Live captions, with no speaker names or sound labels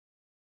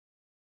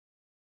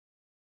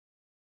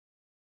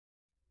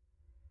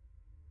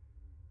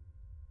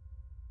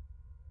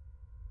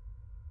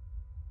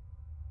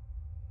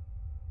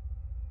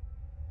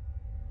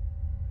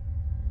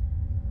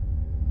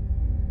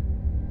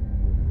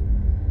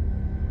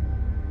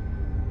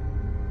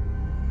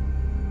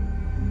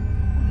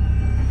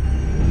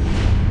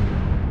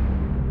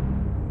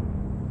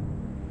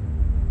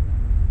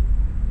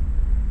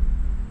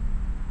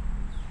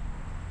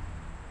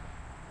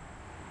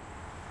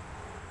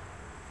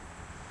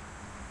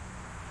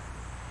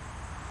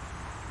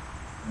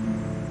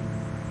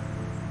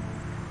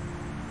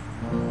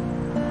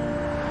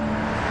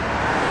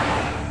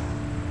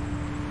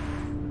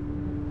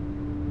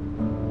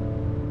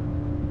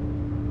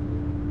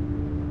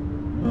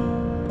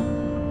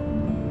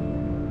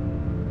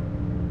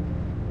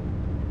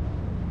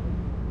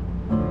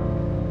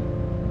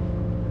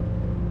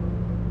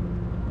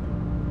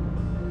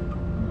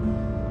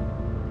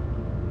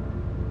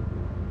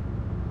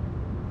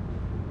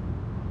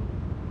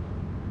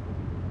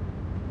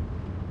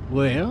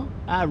Well,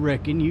 I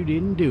reckon you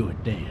didn't do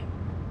it then.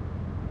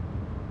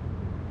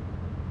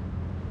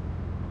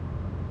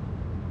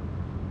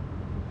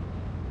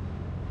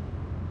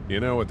 You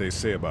know what they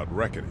say about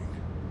reckoning?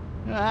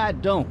 I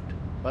don't,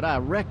 but I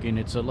reckon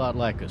it's a lot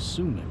like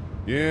assuming.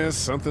 Yeah,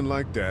 something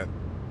like that.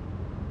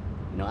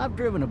 You know, I've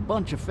driven a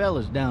bunch of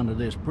fellas down to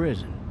this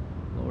prison.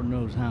 Lord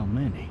knows how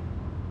many.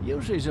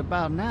 Usually it's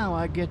about now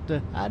I get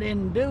the, I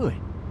didn't do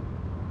it.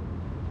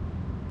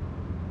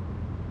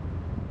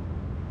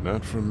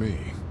 Not for me.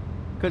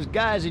 'Cause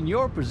guys in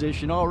your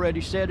position already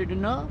said it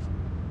enough?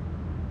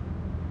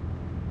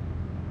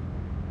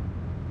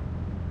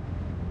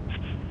 We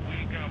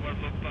got what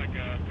looks like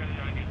a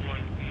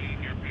 1091E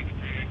near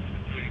Peachtree, exit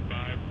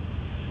 285.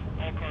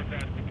 All cars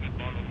asked to keep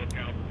on the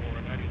lookout for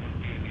an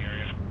 91B in the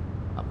area.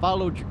 I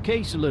followed your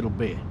case a little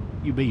bit,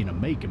 you being a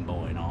Macon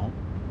boy and all.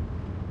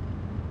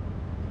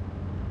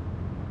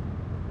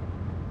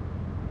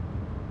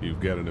 You've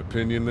got an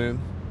opinion then?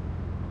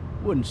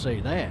 Wouldn't say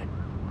that.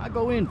 I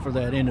go in for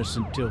that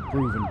innocent till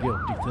proven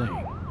guilty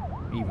thing,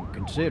 even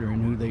considering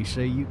who they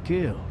say you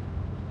killed.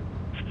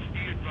 Be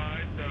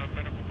advised,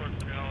 medical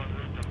personnel en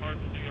route to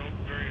Hartsfield,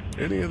 various...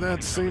 Any of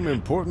that seem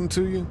important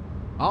to you?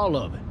 All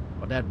of it,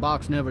 but that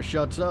box never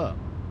shuts up.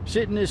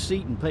 Sit in this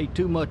seat and pay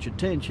too much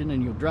attention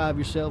and you'll drive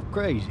yourself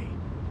crazy.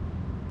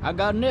 I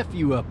got a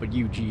nephew up at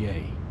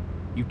UGA.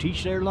 You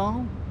teach there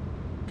long?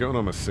 Going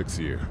on my 6th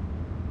year.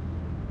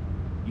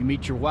 You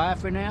meet your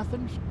wife in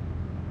Athens?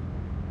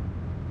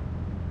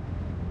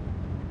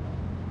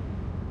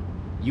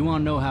 You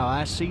want to know how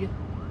I see it?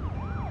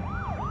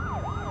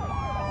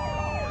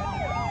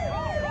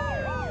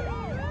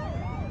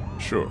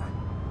 Sure.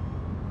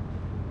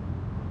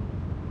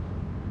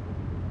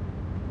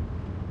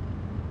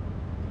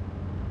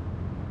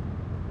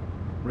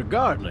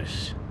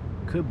 Regardless,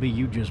 could be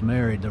you just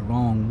married the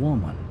wrong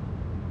woman.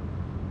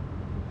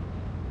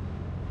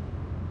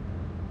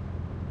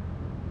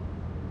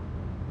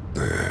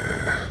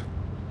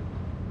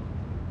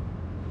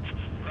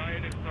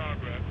 Riot in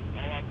progress.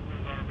 All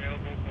officers are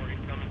available for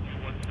incoming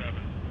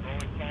 217.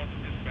 Rolling calls to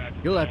dispatch.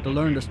 You'll have to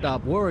learn to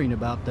stop worrying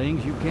about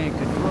things you can't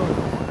control.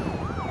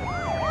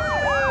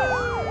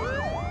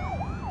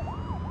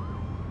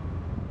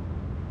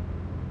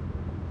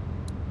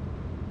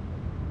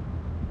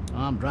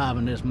 I'm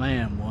driving this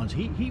man once.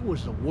 He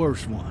was the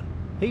worst one.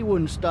 He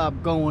wouldn't stop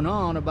going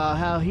on about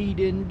how he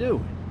didn't do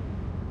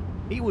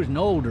it. He was an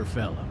older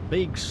fella,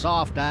 big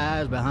soft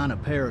eyes behind a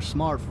pair of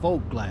smart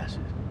folk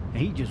glasses. And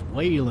he just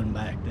wailing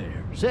back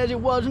there. Says it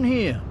wasn't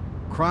him.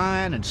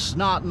 Crying and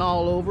snotting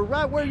all over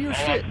right where you're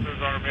All sitting.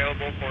 officers are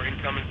available for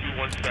incoming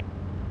 217.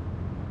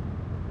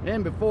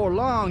 Then before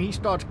long, he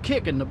starts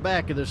kicking the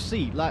back of the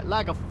seat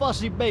like a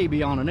fussy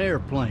baby on an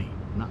airplane.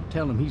 And I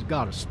tell him he's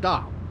got to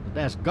stop, that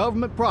that's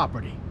government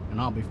property, and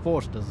I'll be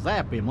forced to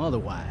zap him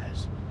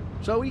otherwise.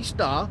 So he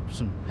stops,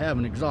 and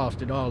having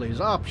exhausted all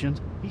his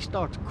options, he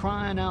starts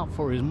crying out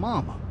for his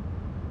mama.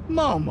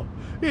 Mama,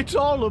 it's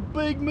all a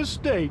big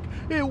mistake.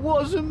 It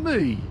wasn't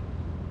me.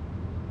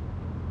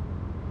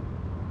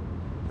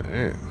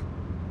 Man.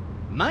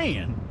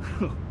 Man?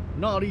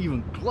 Not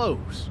even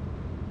close.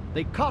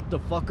 They caught the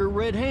fucker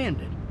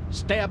red-handed,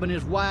 stabbing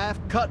his wife,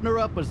 cutting her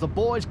up as the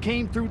boys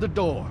came through the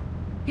door.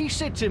 He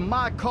sits in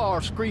my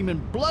car screaming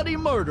bloody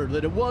murder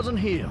that it wasn't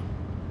him.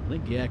 I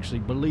think he actually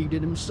believed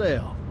it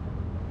himself.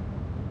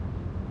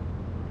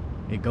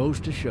 It goes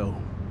to show,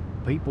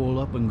 people will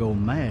up and go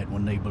mad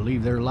when they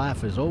believe their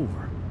life is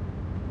over.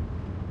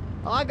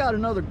 I got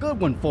another good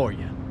one for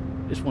you.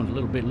 This one's a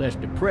little bit less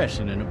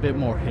depressing and a bit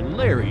more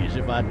hilarious,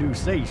 if I do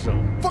say so.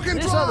 Fucking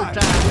this drive! other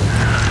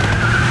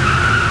time...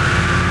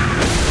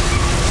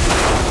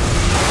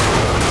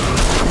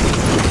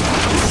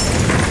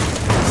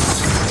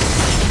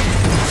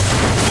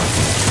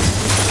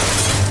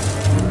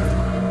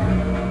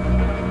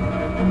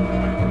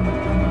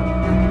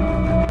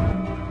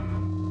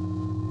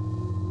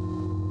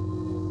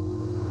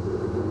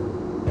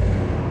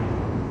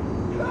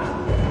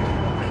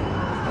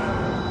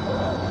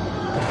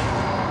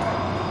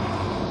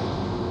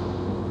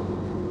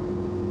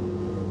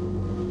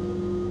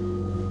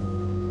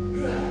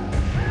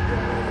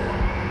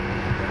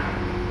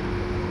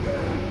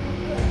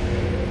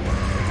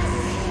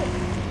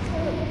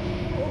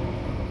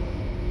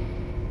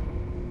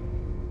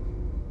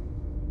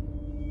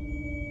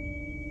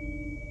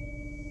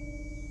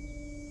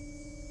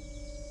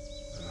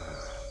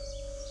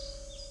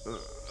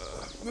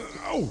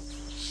 Oh,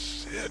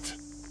 shit.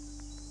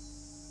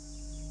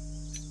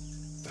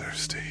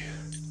 Thirsty.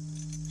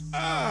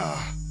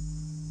 Ah!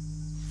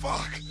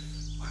 Fuck!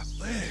 My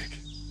leg.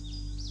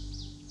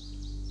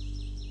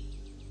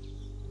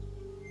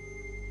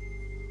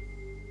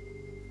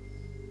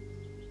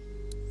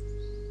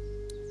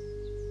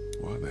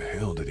 Why the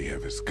hell did he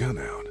have his gun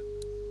out?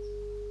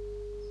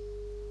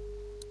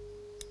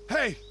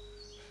 Hey!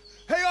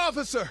 Hey,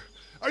 officer!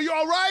 Are you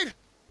all right?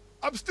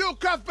 I'm still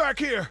cuffed back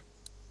here.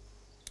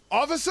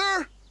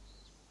 Officer?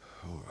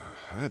 Oh,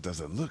 that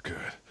doesn't look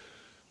good.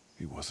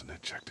 He wasn't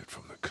ejected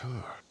from the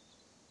car.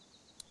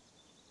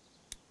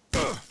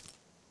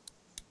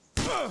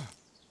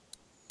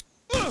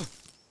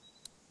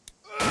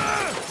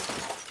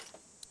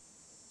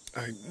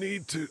 I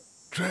need to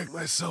drag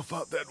myself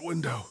out that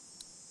window.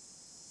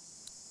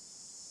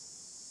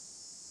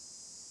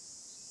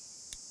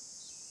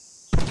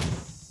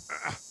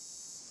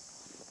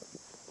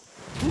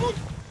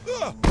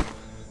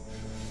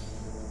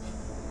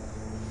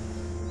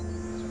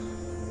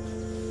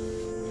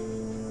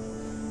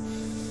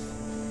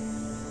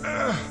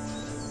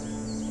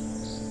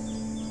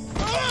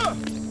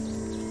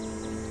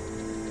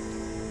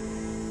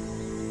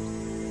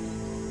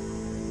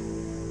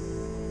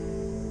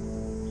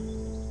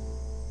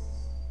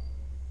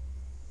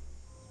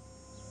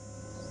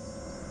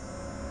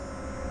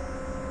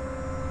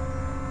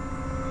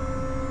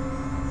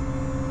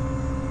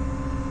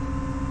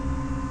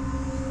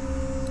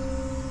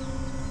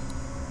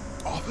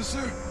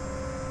 Officer?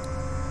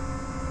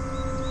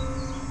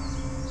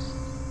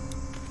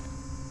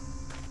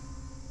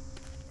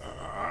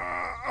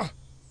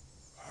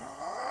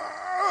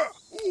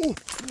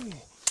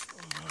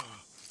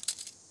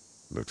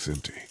 Looks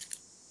empty.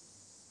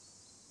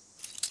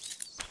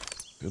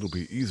 It'll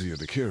be easier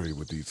to carry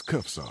with these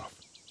cuffs off.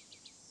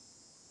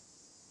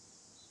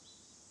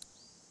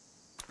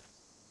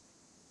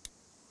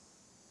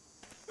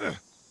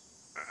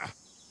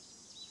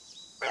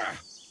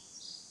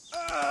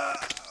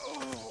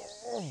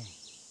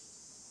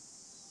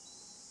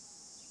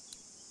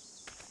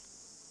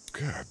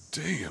 God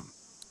damn.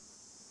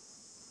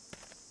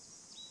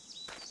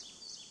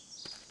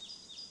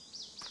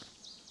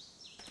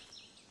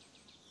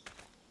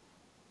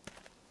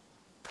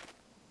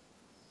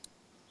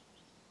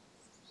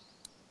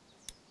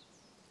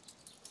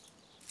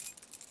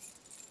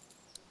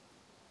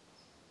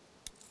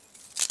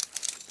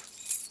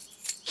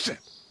 Shit.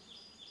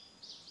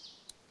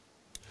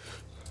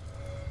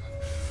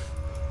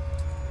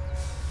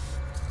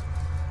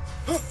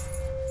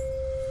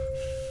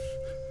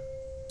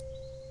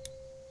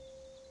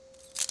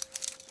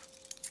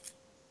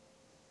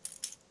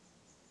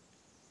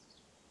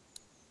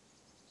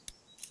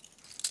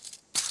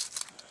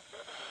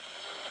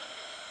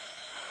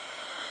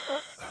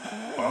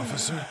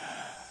 Officer?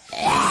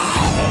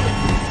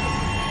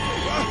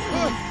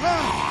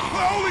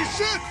 Holy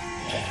shit!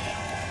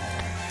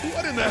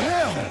 What in the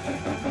hell?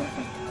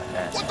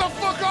 What the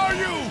fuck are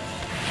you?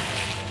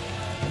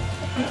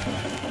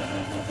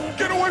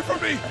 Get away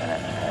from me!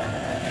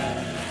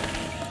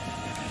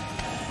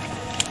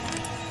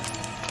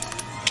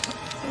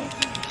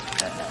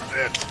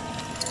 Shit! What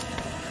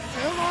the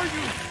hell are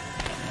you?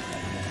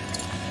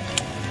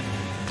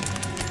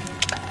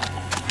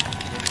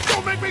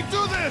 Don't make me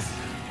do this!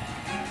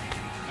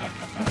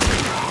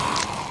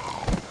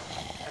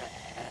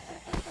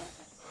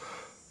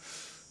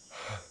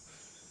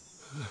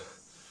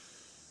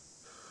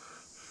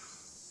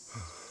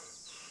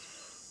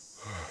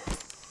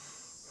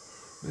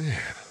 Man.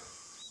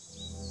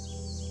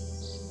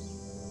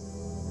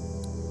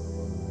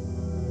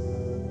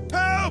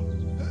 Help!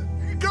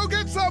 Go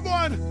get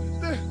someone!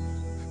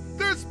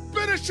 There's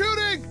been a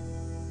shooting!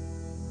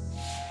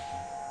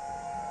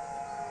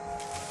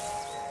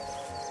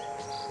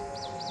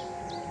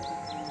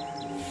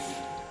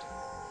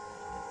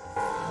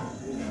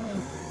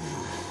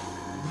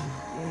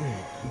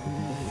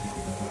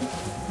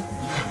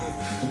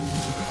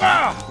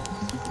 Ah!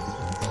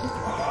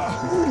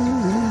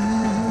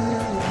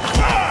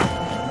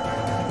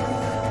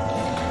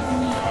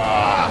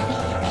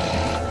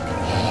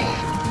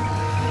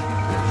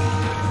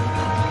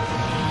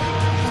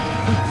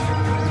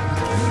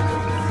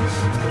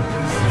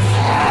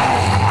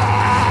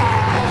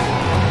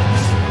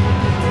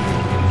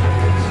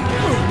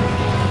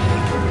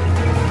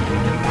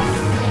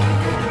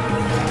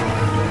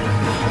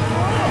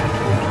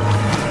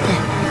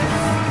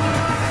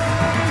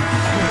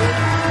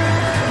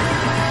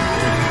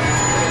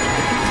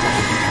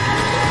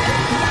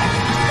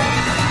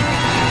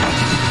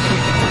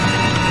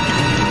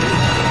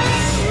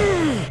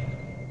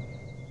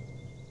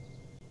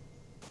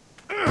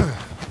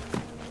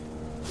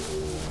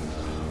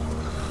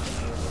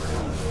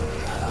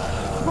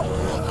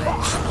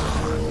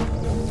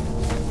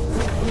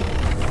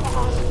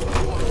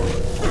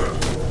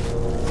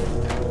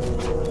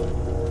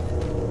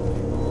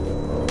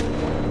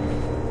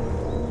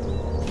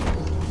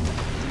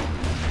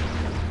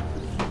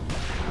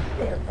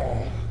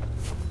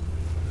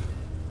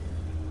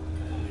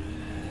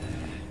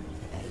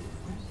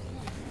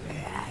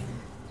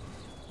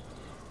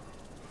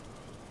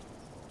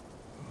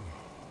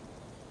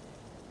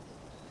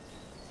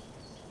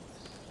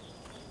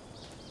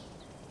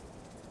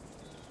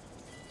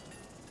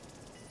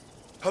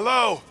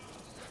 Hello?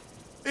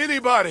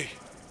 Anybody?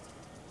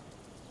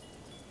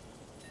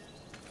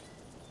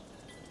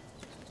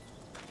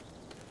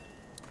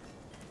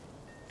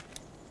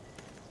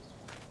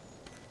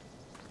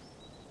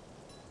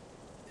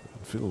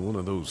 I'd fill one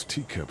of those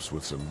teacups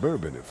with some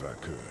bourbon if I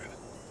could.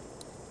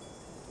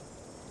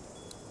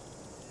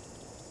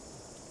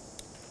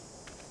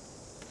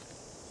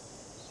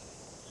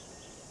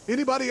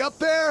 Anybody up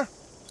there?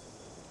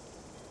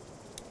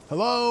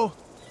 Hello?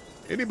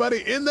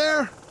 Anybody in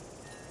there?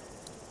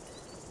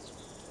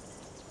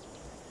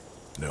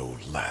 No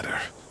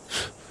ladder.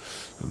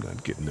 I'm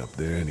not getting up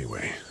there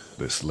anyway.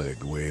 This leg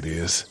the way it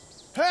is.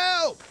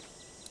 Help!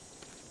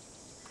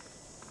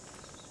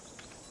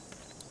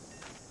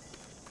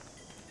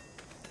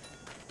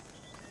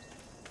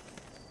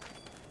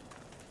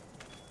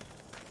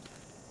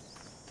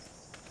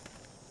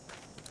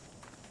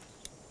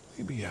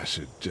 Maybe I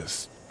should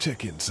just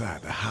check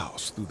inside the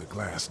house through the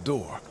glass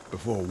door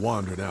before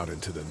wandering out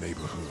into the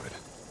neighborhood.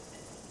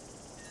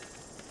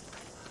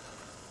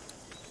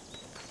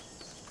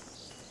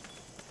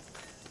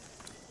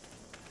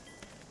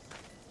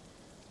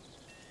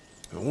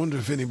 I wonder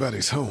if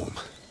anybody's home.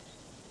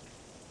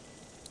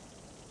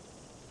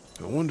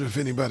 I wonder if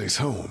anybody's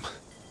home.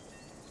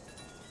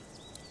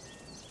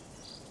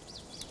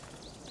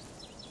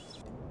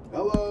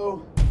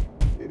 Hello?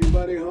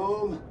 Anybody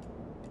home?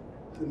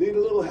 I need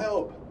a little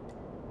help.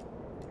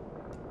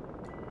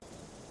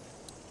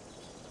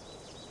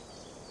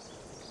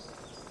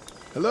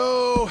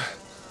 Hello?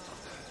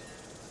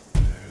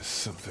 There's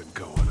something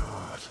going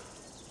on.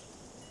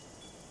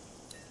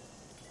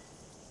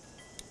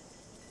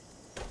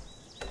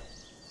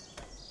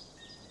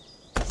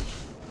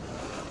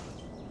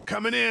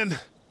 Coming in.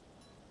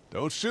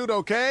 Don't shoot,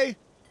 okay?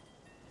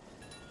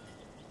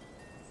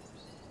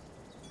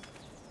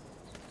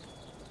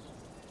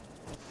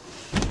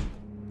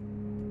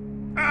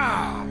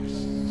 Ah,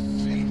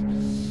 shit.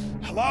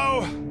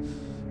 Hello?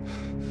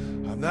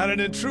 I'm not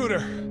an intruder.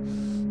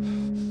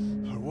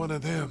 Or one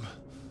of them.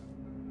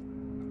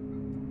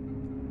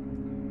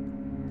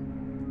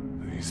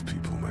 These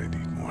people might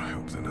need more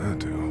help than I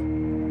do.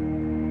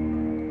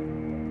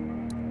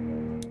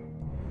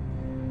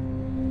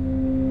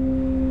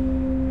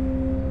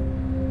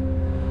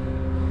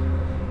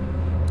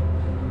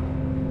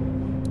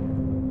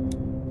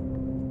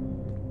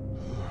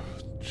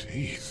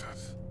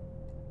 Jesus.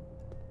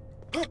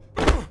 The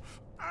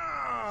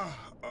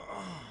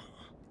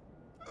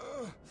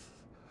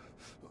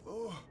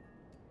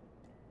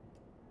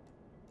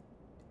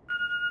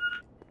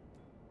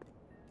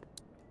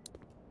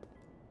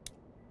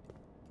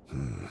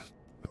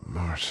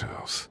Marsh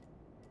House.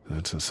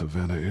 That's a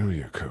Savannah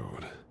area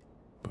code.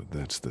 But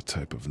that's the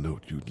type of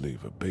note you'd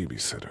leave a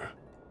babysitter.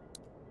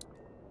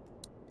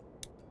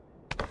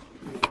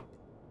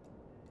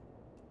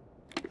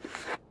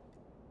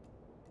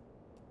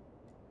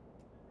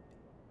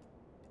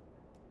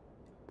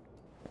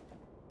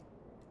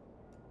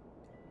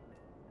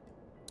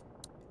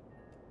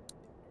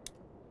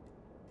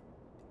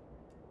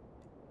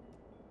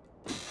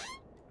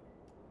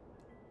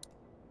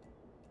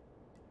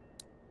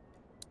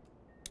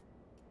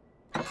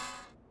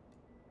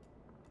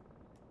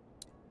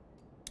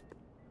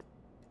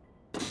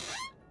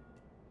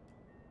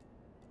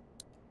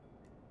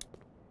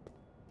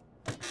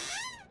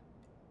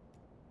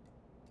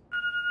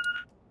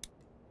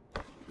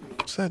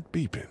 What's that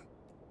beeping?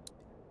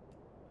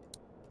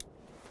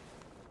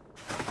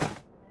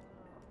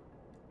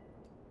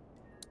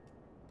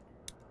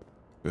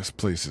 This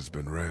place has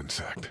been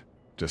ransacked.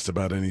 Just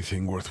about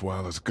anything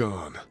worthwhile is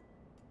gone.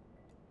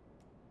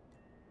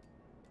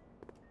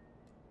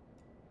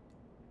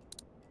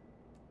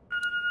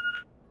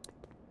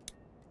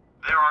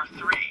 There are 3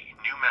 new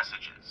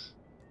messages.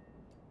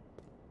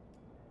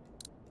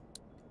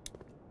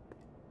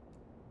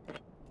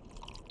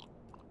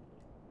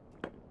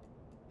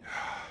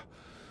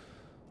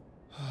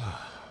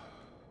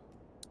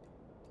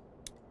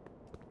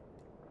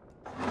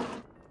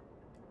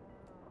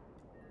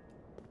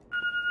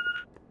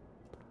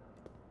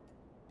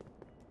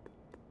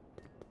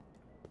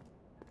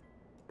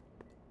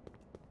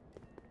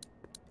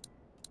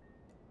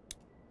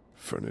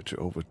 Furniture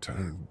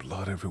overturned,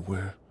 blood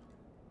everywhere.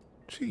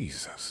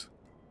 Jesus.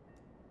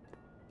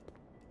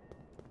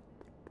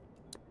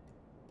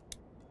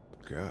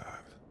 God,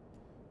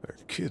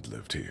 that kid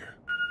lived here.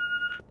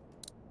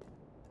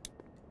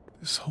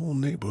 This whole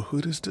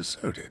neighborhood is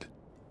deserted.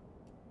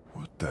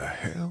 What the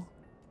hell?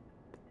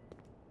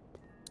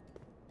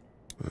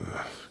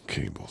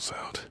 Cable's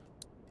out.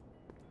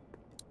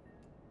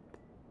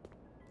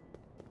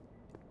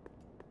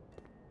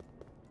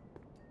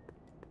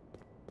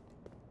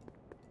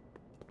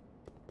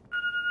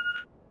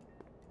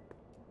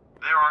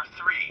 There are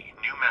 3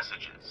 new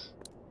messages.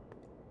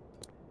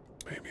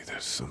 Maybe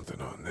there's something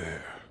on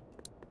there.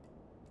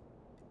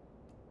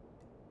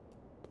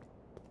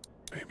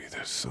 Maybe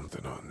there's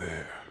something on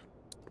there.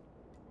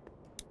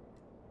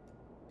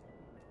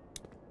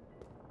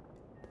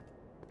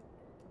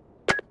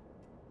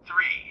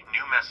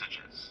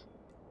 Messages.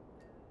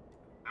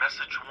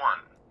 Message 1,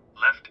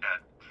 left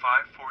at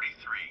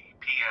 5:43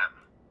 p.m.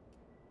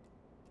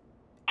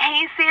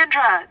 Hey,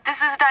 Sandra, this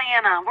is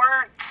Diana.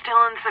 We're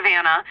still in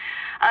Savannah.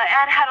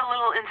 Ed had a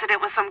little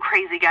incident with some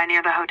crazy guy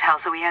near the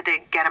hotel, so we had to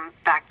get him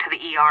back to the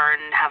ER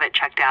and have it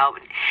checked out.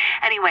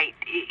 Anyway,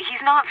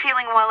 he's not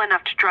feeling well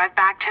enough to drive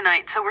back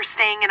tonight, so we're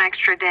staying an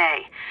extra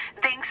day.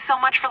 Thanks so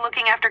much for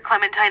looking after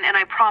Clementine, and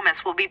I promise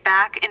we'll be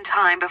back in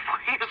time before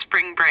your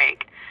spring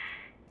break.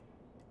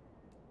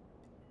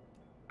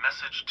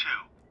 Message 2,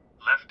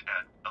 left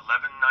at 11:19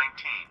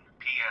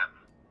 p.m.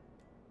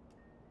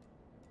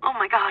 Oh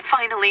my God,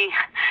 finally.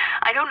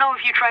 I don't know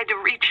if you tried to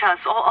reach us.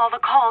 All the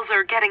calls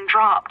are getting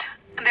dropped.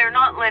 They're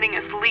not letting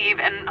us leave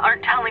and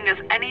aren't telling us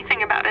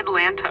anything about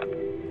Atlanta.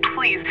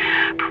 Please,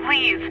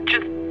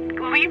 just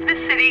leave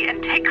the city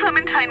and take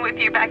Clementine with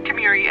you back to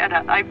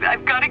Murrieta.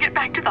 I've got to get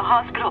back to the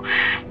hospital.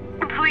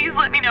 Please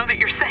let me know that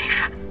you're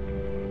safe.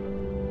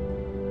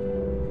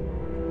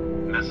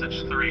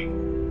 Message 3,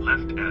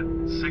 left at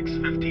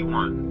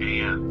 6:51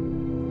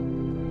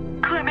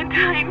 a.m.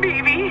 Clementine,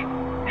 baby.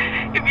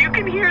 If you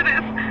can hear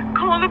this,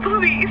 call the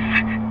police.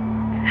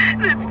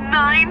 That's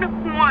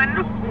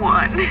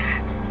 911.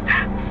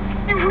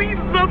 We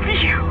love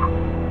you.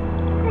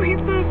 We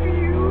love you.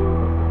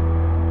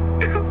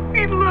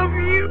 We love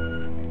you.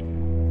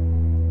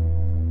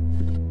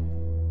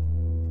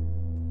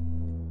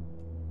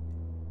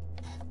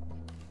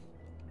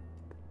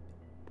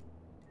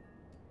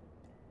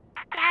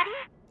 Daddy?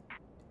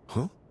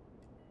 Huh?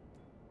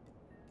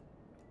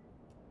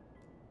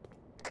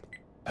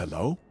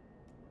 Hello?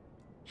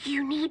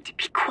 You need to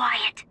be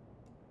quiet.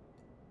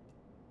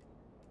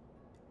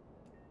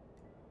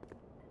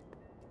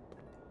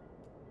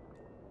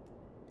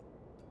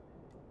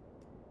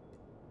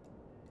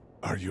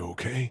 Are you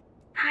okay?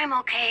 I'm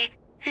okay.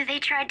 They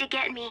tried to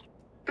get me,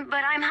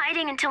 but I'm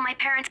hiding until my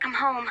parents come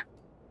home.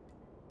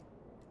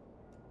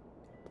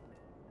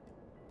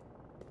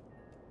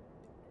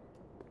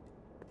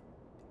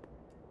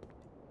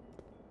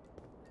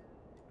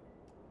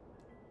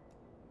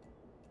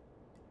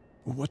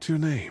 What's your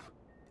name?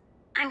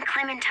 I'm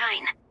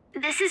Clementine.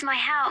 This is my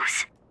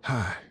house.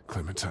 Hi,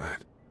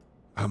 Clementine.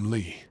 I'm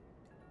Lee.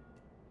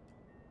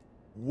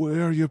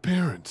 Where are your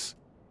parents?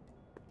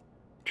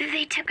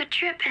 They took a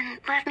trip and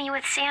left me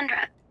with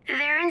Sandra.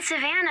 They're in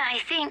Savannah, I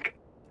think.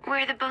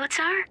 Where the boats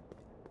are?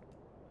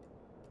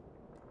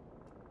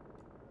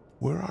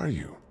 Where are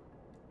you?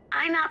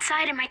 I'm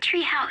outside in my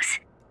treehouse.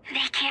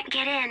 They can't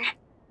get in.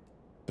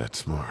 That's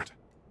smart.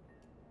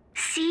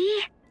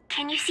 See?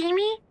 Can you see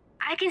me?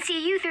 I can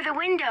see you through the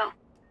window.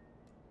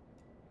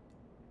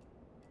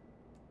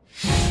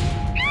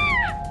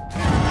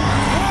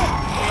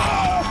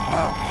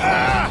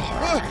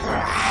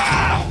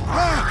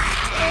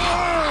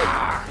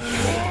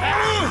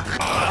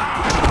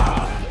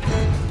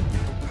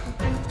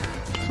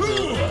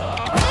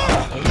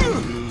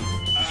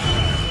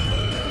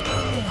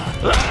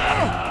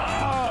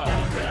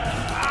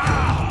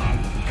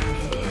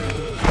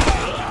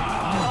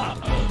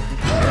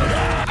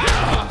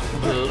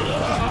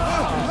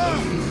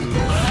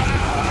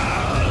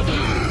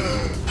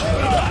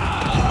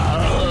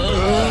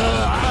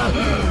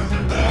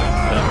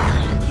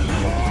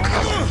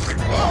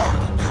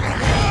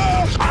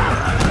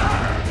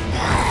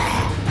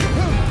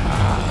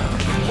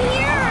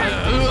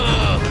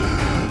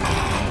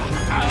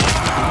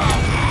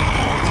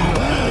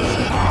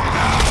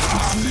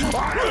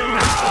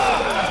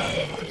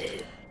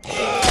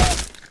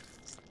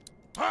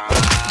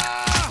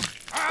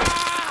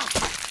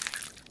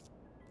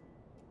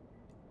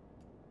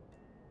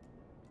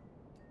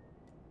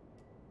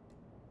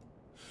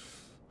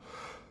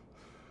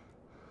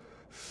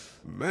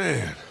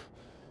 Man.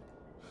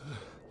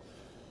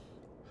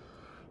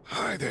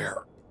 Hi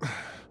there.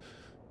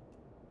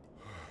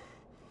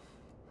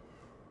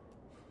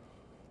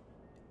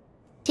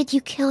 Did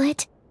you kill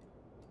it?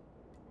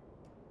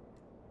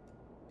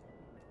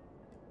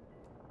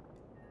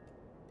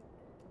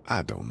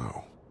 I don't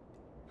know.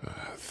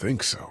 I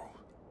think so.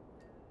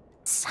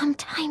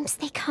 Sometimes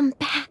they come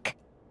back.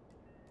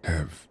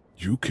 Have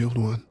you killed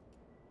one?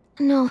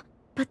 No,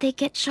 but they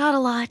get shot a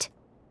lot.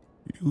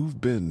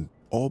 You've been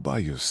all by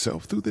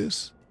yourself through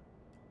this?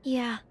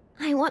 Yeah,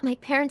 I want my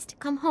parents to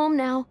come home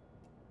now.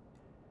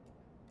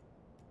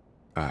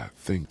 I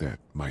think that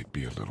might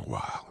be a little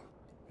while,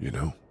 you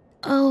know?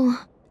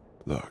 Oh.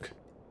 Look,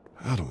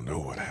 I don't know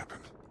what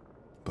happened,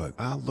 but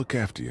I'll look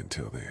after you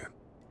until then.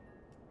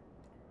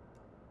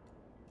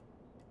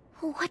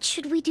 What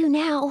should we do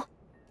now?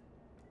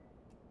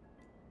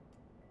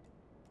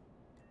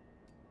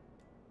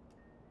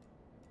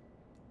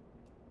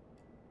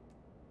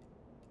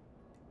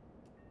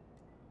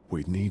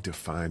 We need to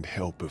find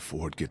help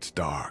before it gets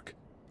dark.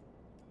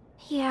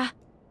 Yeah,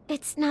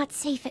 it's not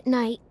safe at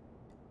night.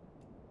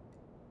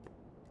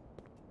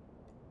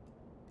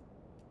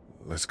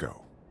 Let's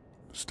go.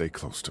 Stay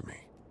close to me.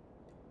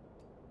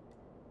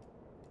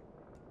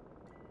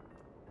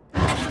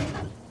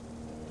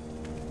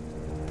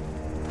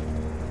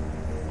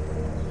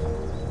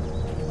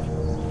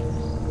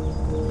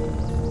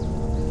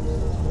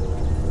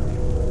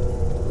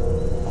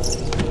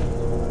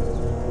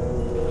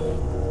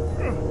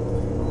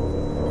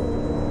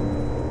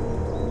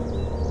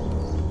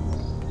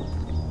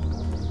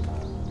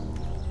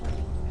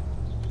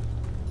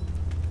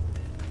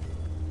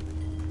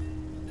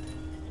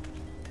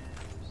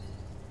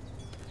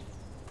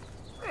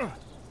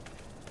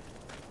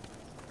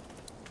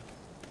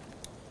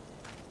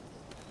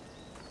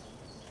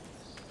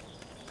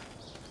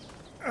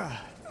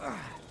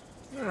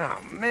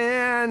 Oh,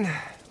 man.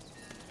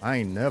 I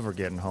ain't never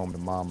getting home to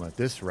Mama at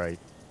this rate.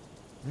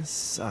 This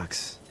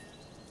sucks.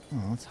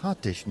 Oh, it's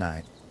hot this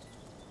night.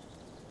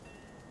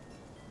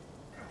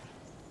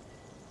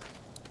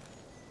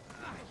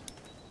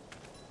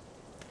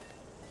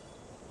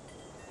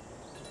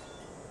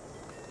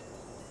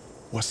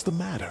 What's the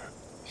matter?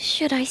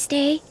 Should I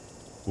stay?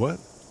 What?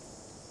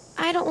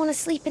 I don't want to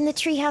sleep in the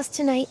treehouse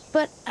tonight,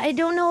 but I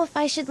don't know if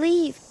I should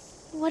leave.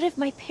 What if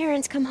my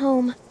parents come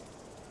home?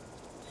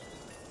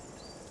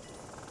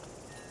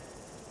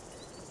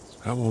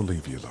 I won't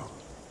leave you alone.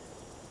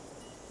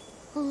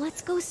 Well,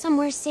 let's go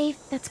somewhere safe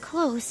that's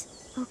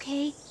close,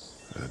 okay?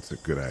 That's a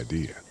good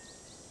idea.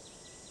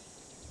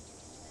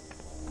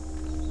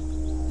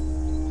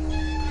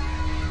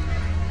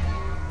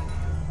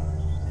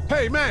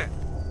 Hey, man!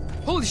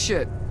 Holy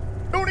shit!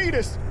 Don't eat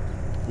us!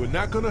 We're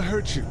not gonna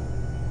hurt you.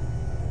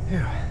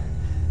 Phew.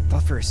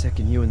 Thought for a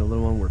second you and the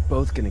little one were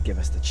both gonna give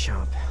us the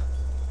chomp.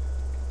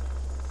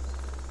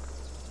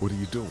 What are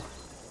you doing?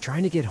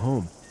 Trying to get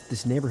home.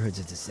 This neighborhood's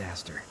a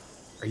disaster.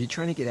 Are you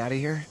trying to get out of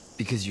here?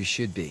 Because you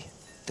should be.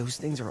 Those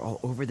things are all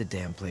over the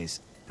damn place.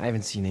 I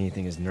haven't seen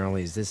anything as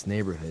gnarly as this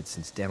neighborhood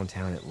since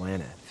downtown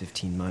Atlanta,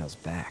 15 miles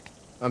back.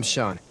 I'm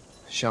Sean.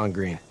 Sean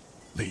Green.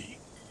 Lee,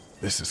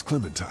 this is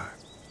Clementine.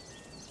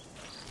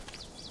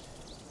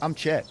 I'm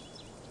Chet.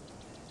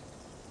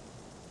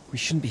 We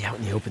shouldn't be out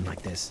in the open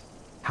like this.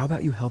 How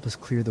about you help us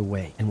clear the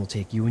way, and we'll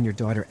take you and your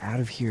daughter out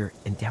of here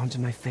and down to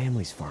my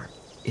family's farm.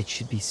 It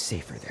should be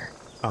safer there.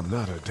 I'm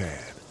not her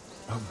dad.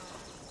 I'm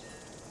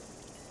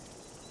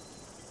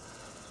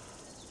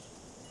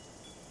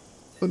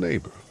a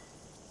neighbor.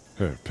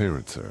 Her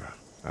parents are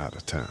out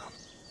of town.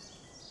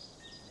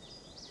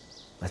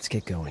 Let's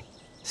get going.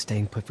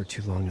 Staying put for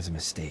too long is a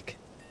mistake.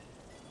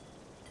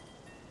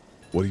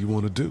 What do you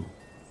want to do?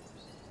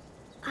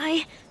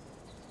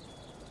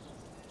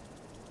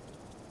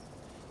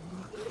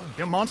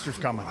 Them monster's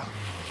coming.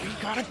 We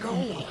gotta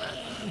go.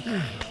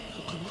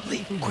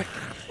 Leave, quick.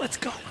 Let's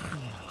go.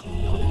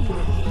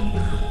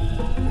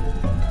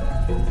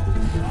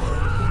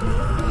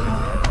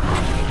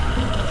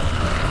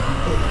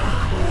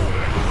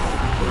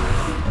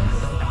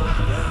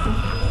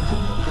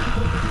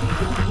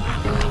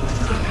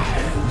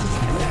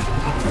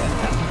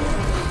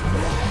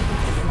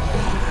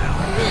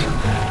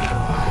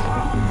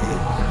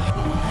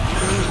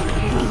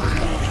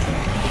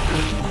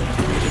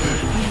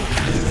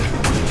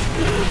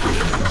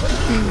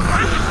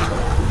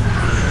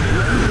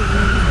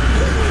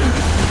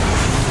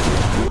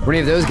 Were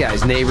any of those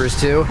guys neighbors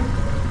too?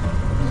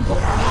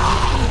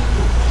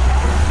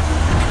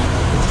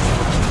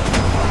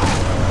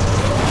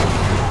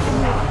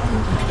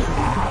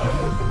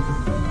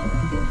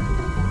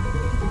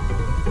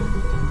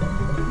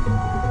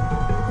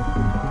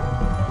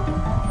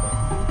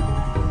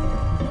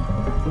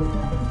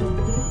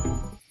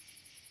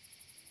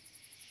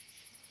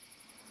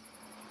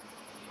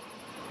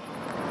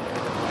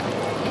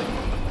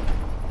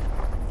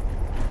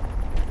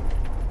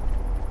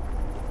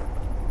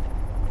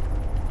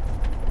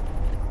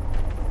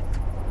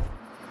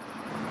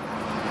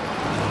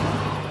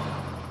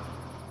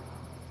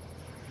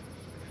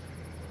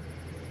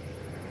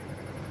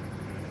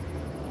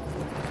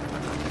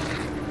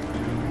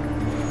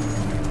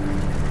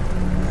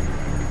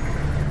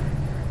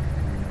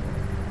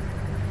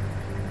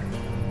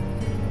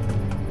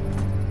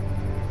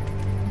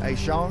 Hey,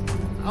 Sean,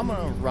 I'm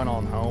gonna run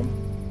on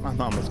home. My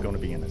mama's gonna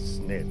be in a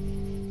snit.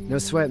 No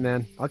sweat,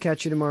 man. I'll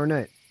catch you tomorrow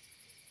night.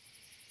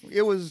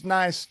 It was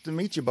nice to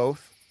meet you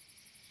both.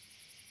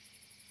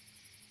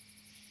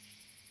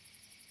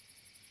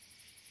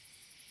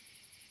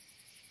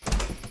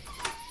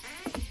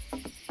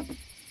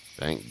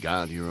 Thank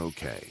God you're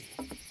okay.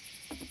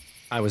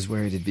 I was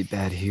worried it'd be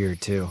bad here,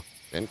 too.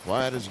 Been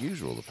quiet as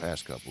usual the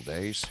past couple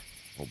days.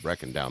 Old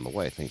Brecken down the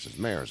way thinks his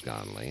mare's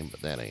gone lame,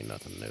 but that ain't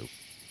nothing new.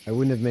 I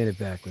wouldn't have made it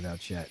back without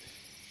Chet.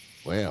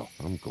 Well,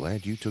 I'm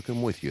glad you took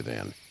him with you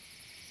then.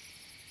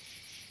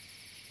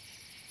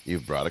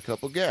 You've brought a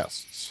couple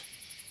guests.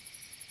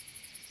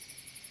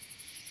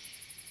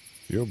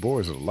 Your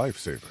boy's a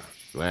lifesaver.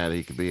 Glad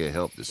he could be a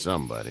help to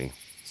somebody.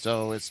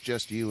 So it's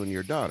just you and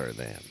your daughter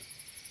then?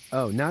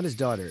 Oh, not his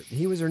daughter.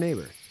 He was her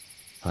neighbor.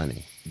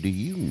 Honey, do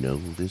you know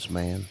this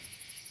man?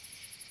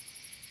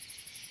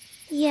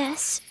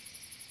 Yes.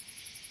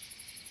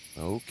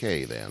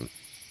 Okay then.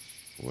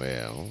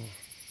 Well,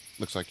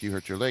 looks like you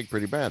hurt your leg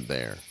pretty bad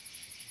there.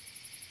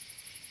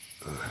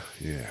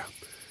 Yeah,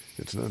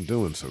 it's not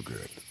doing so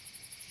good.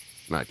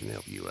 I can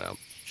help you out.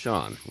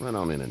 Sean, run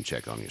on in and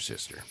check on your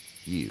sister.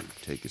 You,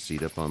 take a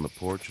seat up on the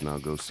porch and I'll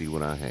go see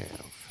what I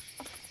have.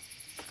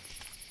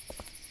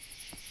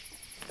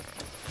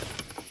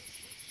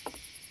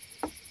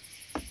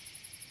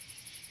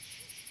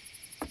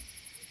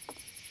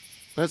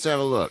 Let's have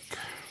a look.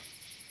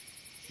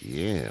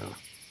 Yeah,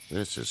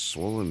 this is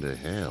swollen to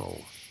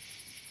hell.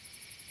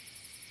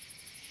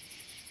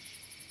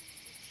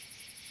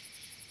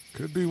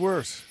 Could be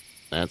worse.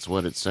 That's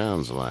what it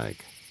sounds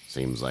like.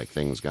 Seems like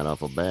things got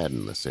awful bad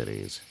in the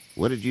cities.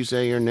 What did you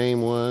say your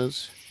name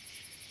was?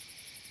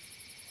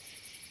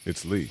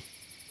 It's Lee.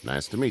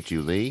 Nice to meet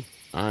you, Lee.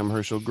 I'm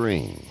Herschel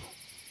Green.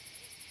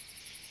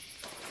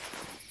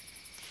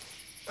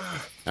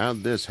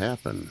 How'd this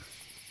happen?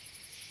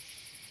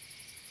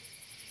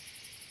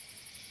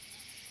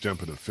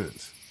 Jumping a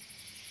fence,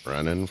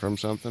 Running from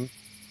something?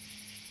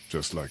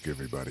 just like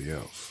everybody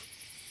else.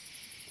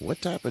 What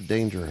type of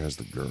danger has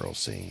the girl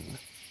seen?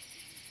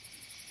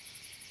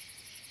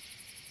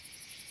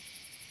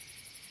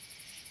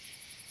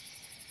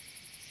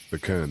 The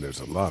kind there's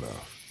a lot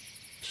of.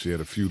 She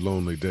had a few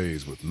lonely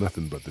days with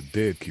nothing but the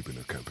dead keeping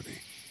her company.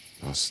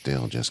 I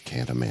still just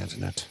can't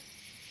imagine it.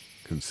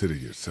 Consider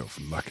yourself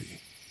lucky.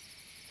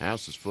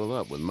 House is full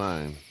up with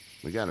mine.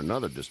 We got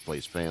another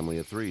displaced family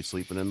of 3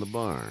 sleeping in the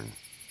barn.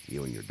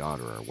 You and your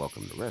daughter are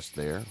welcome to rest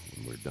there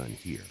when we're done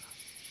here.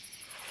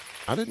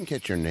 I didn't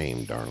catch your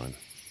name, darling.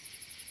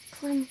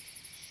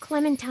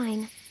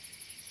 Clementine.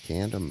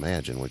 Can't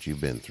imagine what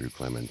you've been through,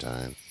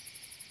 Clementine.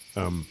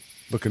 I'm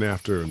looking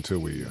after her until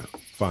we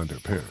find her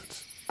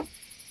parents.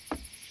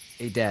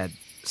 Hey, Dad,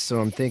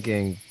 so I'm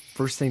thinking,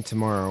 first thing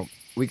tomorrow,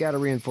 we gotta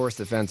reinforce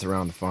the fence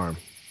around the farm.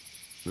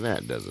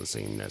 That doesn't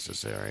seem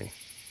necessary.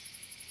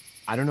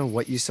 I don't know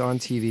what you saw on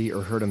TV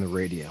or heard on the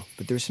radio,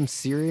 but there's some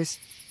serious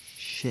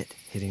shit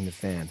hitting the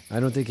fan. I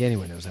don't think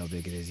anyone knows how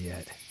big it is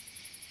yet.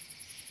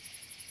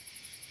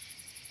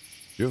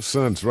 Your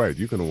son's right.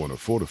 You're gonna want to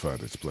fortify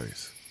this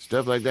place.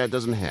 Stuff like that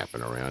doesn't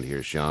happen around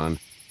here, Sean.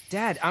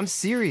 Dad, I'm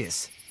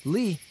serious.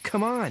 Lee,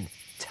 come on.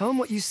 Tell him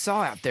what you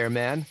saw out there,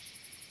 man.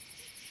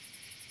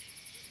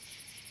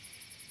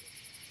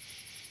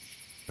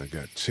 I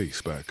got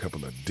chased by a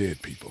couple of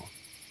dead people.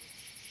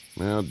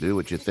 Well, do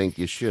what you think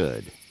you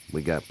should.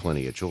 We got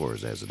plenty of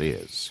chores as it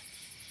is.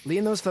 Lee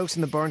and those folks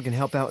in the barn can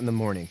help out in the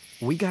morning.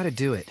 We gotta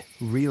do it.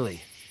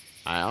 Really.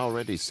 I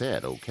already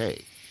said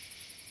okay.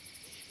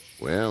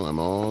 Well, I'm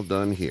all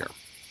done here.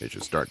 It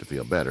should start to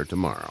feel better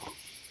tomorrow.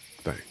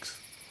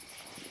 Thanks.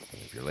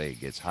 If your leg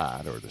gets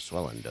hot or the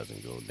swelling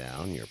doesn't go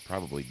down, you're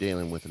probably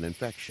dealing with an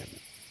infection.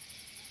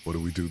 What do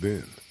we do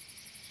then?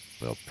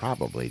 We'll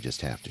probably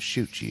just have to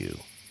shoot you.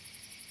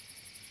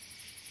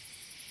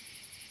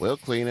 We'll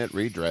clean it,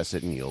 redress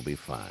it, and you'll be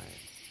fine.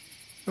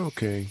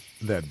 Okay,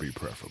 that'd be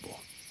preferable.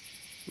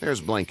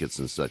 There's blankets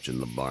and such in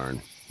the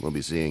barn. We'll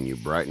be seeing you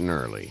bright and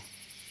early.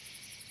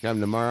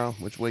 Come tomorrow,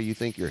 which way you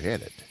think you're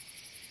headed?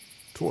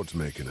 Towards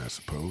Macon, I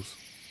suppose.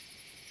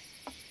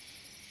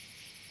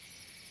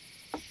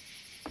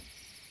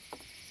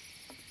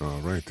 All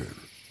right, then.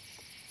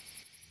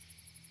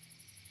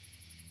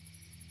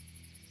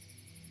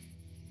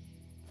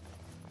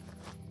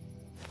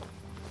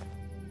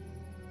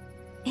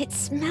 It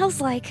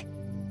smells like...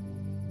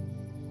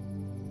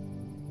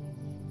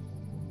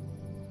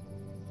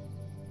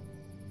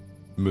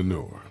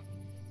 Manure.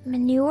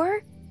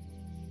 manure?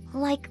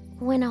 Like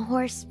when a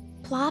horse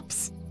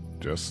plops?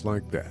 Just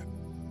like that.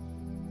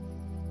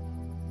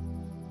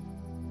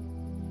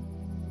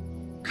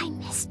 I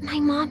missed my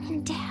mom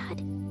and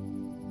dad.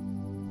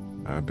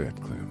 I bet,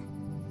 Clem.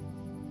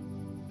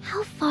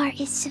 How far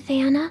is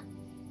Savannah?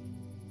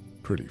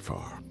 Pretty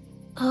far.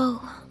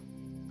 Oh,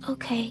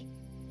 okay.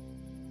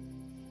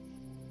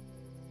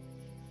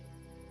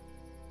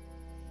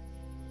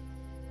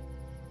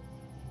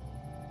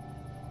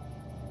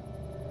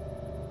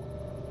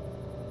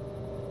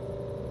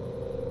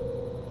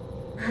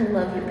 I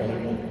love you,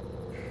 baby.